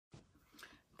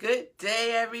Good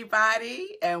day,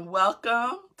 everybody, and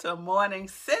welcome to Morning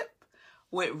Sip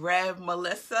with Rev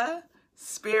Melissa,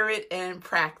 Spirit and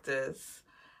Practice.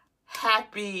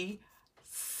 Happy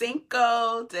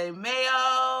Cinco de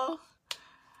Mayo,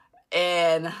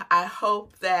 and I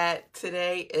hope that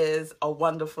today is a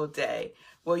wonderful day.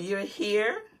 Well, you're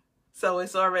here, so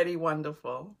it's already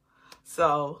wonderful.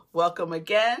 So welcome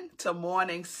again to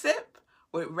Morning Sip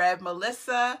with Rev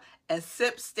Melissa, and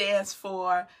SIP stands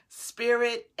for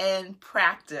Spirit and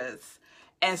Practice.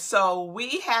 And so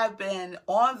we have been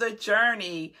on the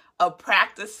journey of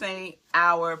practicing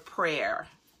our prayer,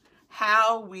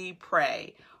 how we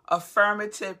pray.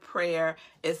 Affirmative prayer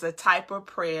is a type of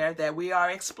prayer that we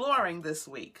are exploring this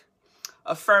week.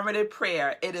 Affirmative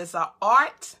prayer, it is an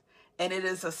art and it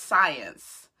is a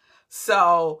science.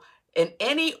 So in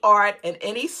any art and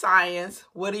any science,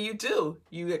 what do?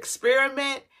 You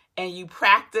experiment and you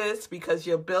practice because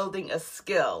you're building a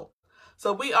skill.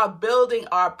 So we are building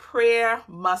our prayer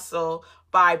muscle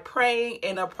by praying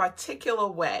in a particular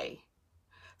way.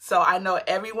 So I know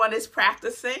everyone is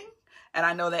practicing, and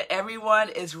I know that everyone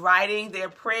is writing their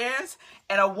prayers.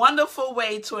 And a wonderful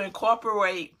way to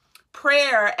incorporate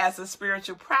prayer as a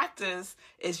spiritual practice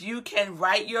is you can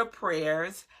write your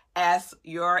prayers as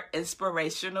your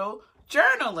inspirational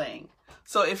journaling.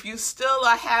 So if you still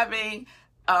are having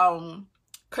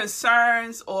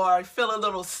concerns or feel a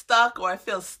little stuck or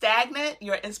feel stagnant,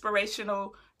 your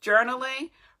inspirational journaling,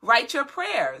 write your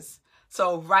prayers.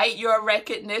 So write your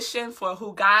recognition for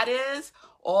who God is,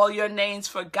 all your names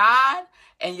for God,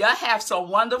 and you'll have some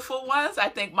wonderful ones. I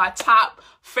think my top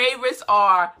favorites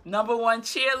are number one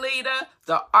cheerleader,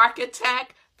 the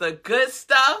architect, the good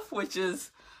stuff, which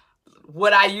is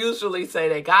what I usually say,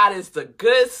 that God is the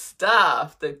good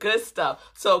stuff, the good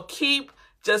stuff. So keep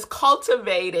just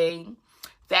cultivating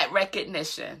that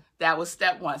recognition. That was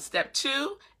step one. Step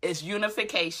two is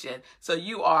unification. So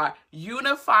you are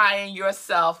unifying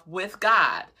yourself with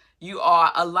God. You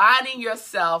are aligning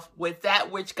yourself with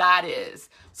that which God is.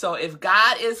 So if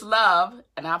God is love,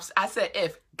 and I said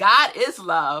if God is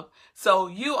love, so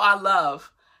you are love.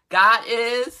 God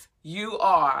is, you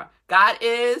are. God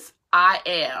is, I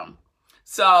am.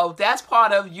 So that's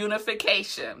part of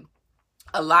unification,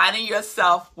 aligning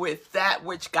yourself with that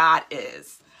which God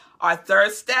is. Our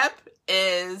third step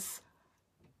is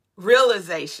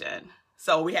realization.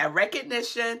 So we have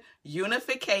recognition,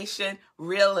 unification,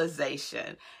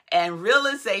 realization. And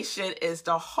realization is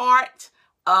the heart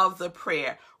of the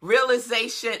prayer.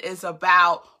 Realization is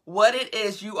about what it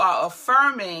is you are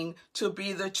affirming to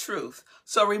be the truth.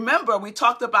 So remember, we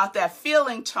talked about that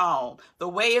feeling tone, the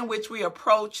way in which we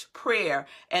approach prayer.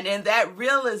 And in that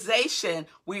realization,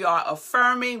 we are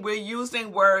affirming, we're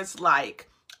using words like,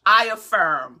 I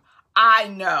affirm, I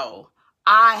know,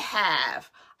 I have,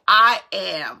 I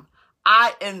am,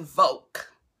 I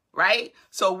invoke, right?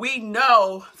 So we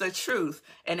know the truth.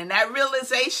 And in that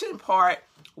realization part,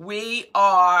 we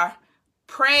are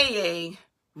praying,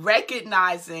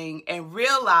 recognizing, and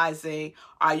realizing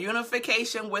our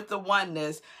unification with the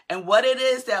oneness and what it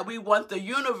is that we want the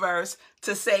universe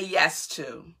to say yes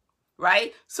to,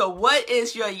 right? So what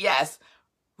is your yes?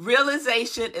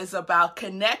 Realization is about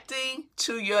connecting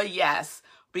to your yes,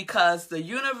 because the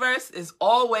universe is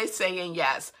always saying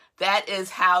yes. That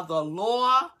is how the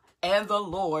law and the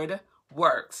Lord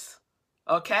works.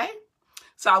 Okay?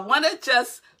 So I want to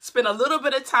just spend a little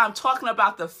bit of time talking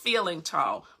about the feeling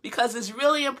tone, because it's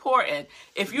really important.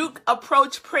 If you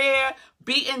approach prayer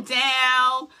beaten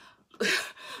down,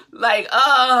 like,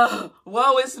 oh,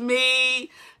 woe is me,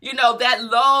 you know, that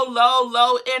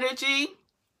low energy.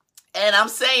 And I'm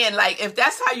saying, like, if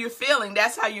that's how you're feeling,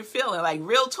 that's how you're feeling, like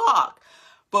real talk.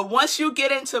 But once you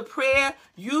get into prayer,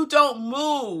 you don't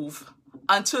move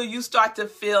until you start to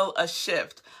feel a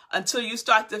shift, until you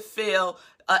start to feel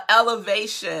an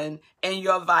elevation in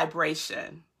your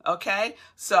vibration, okay?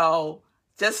 So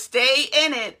just stay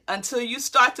in it until you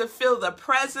start to feel the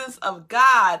presence of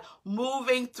God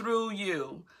moving through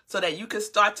you, so that you can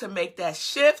start to make that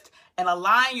shift and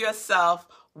align yourself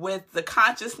with the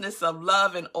consciousness of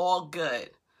love and all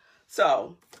good.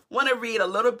 So I want to read a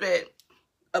little bit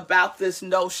about this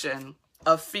notion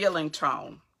of feeling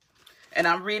tone. And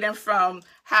I'm reading from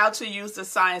How to Use the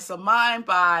Science of Mind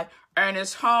by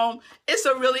Ernest Holmes. It's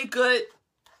a really good,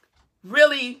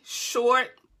 really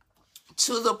short,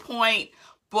 to the point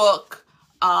book.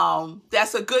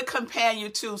 That's a good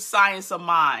companion to Science of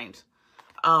Mind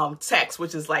text,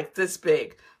 which is like this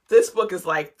big. This book is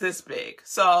like this big.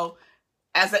 So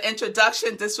as an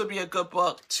introduction, this would be a good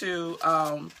book to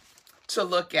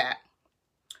look at.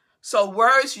 So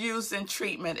words used in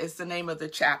treatment is the name of the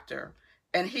chapter.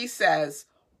 And he says,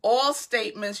 All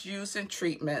statements used in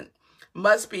treatment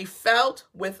must be felt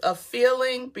with a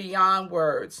feeling beyond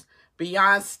words,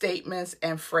 beyond statements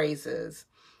and phrases.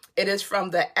 It is from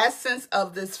the essence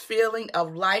of this feeling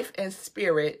of life and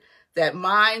spirit that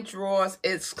mind draws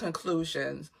its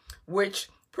conclusions, which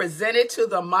presented to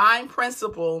the mind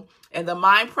principle, and the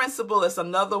mind principle is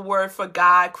another word for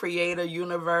God, creator,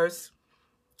 universe.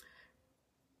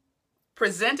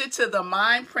 Presented to the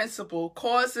mind principle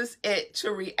causes it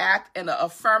to react in an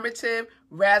affirmative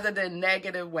rather than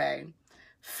negative way.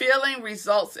 Feeling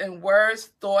results in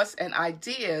words, thoughts, and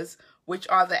ideas, which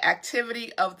are the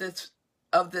activity of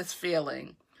this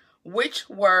feeling. Which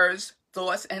words,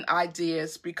 thoughts, and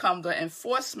ideas become the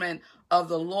enforcement of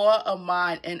the law of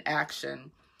mind in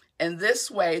action. In this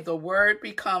way, the word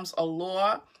becomes a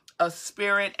law of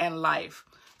spirit and life.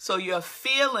 So your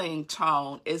feeling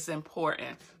tone is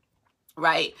important,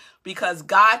 right? Because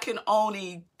God can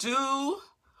only do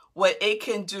what it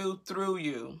can do through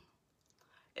you.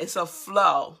 It's a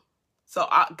flow. So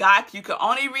God, you can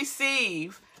only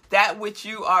receive that which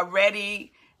you are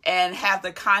ready and have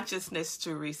the consciousness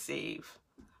to receive.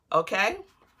 Okay?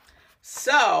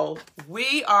 So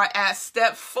we are at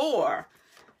step 4.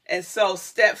 And so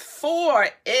step 4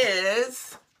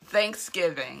 is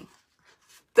Thanksgiving.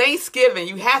 Thanksgiving.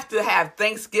 You have to have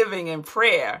Thanksgiving in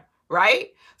prayer,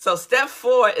 right? So step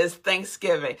 4 is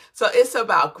Thanksgiving. So it's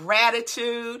about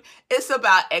gratitude. It's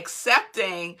about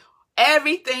accepting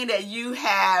everything that you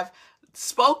have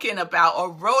spoken about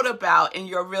or wrote about in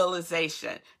your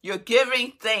realization. You're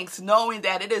giving thanks knowing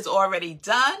that it is already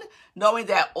done, knowing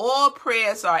that all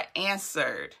prayers are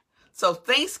answered. So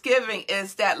Thanksgiving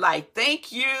is that, like,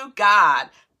 thank you, God.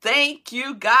 Thank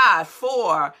you, God,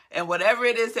 for, and whatever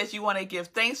it is that you want to give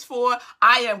thanks for,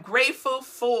 I am grateful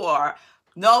for.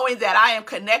 Knowing that I am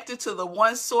connected to the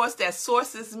one source that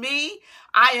sources me.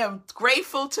 I am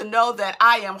grateful to know that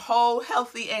I am whole,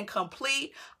 healthy, and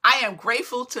complete. I am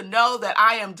grateful to know that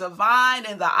I am divine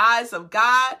in the eyes of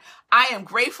God. I am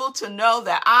grateful to know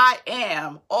that I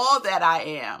am all that I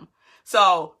am.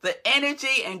 So the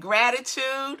energy and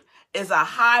gratitude is a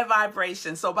high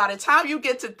vibration. So by the time you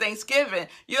get to Thanksgiving,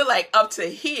 you're like up to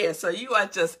here. So you are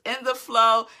just in the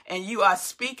flow and you are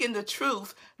speaking the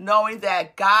truth, knowing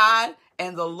that God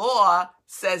and the law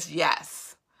says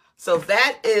yes. So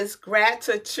that is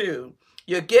gratitude.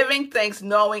 You're giving thanks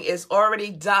knowing it's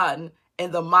already done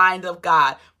in the mind of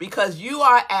God, because you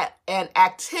are at an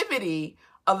activity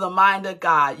of the mind of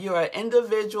God. You're an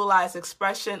individualized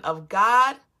expression of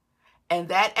God, and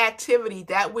that activity,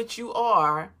 that which you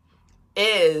are,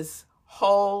 is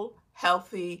whole,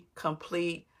 healthy,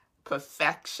 complete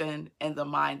perfection in the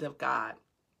mind of God.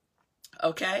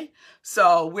 Okay?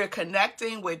 So we're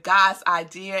connecting with God's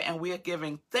idea and we're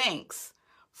giving thanks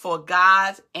for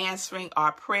God answering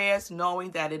our prayers,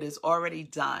 knowing that it is already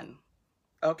done.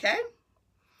 Okay?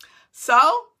 So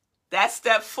that's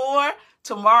step 4.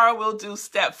 Tomorrow we'll do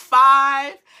step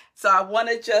 5. So I want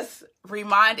to just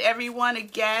remind everyone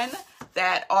again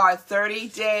that our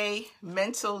 30-day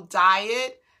mental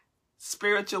diet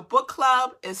spiritual book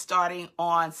club is starting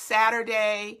on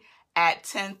Saturday at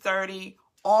 10:30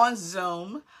 on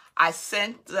Zoom. I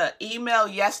sent the email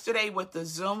yesterday with the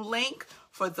Zoom link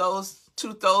for those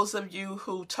of you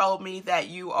who told me that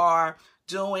you are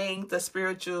doing the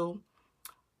spiritual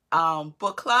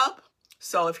book club.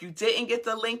 So if you didn't get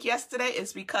the link yesterday,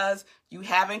 it's because you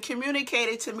haven't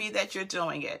communicated to me that you're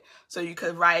doing it. So you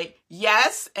could write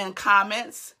yes in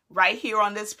comments right here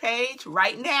on this page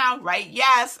right now. Write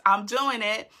yes, I'm doing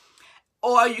it.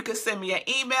 Or you could send me an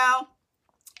email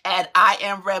at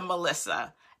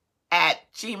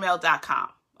iamredmelissa@gmail.com.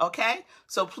 Okay?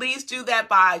 So please do that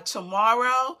by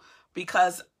tomorrow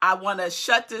because I want to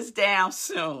shut this down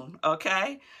soon.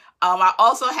 Okay? I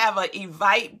also have an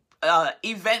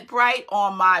Eventbrite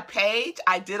on my page.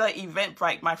 I did an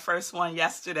Eventbrite, my first one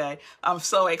yesterday. I'm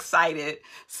so excited.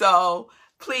 So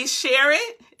please share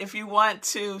it if you want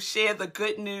to share the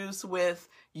good news with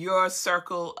your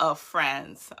circle of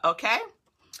friends. Okay?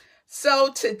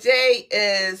 So today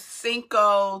is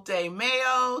Cinco de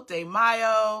Mayo, de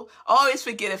Mayo. I always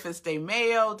forget if it's de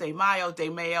Mayo, de Mayo, de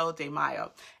Mayo, de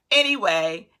Mayo.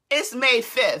 Anyway, it's May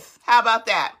 5th. How about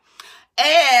that?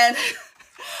 And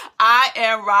I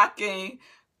am rocking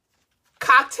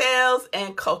cocktails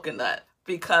and coconut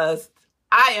because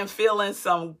I am feeling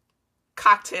some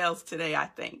cocktails today, I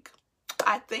think.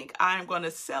 I think I'm going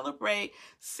to celebrate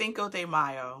Cinco de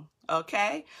Mayo,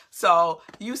 okay? So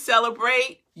you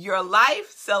celebrate your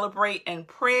life, celebrate in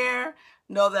prayer.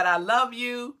 Know that I love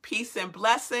you. Peace and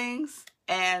blessings,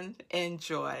 and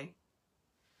enjoy.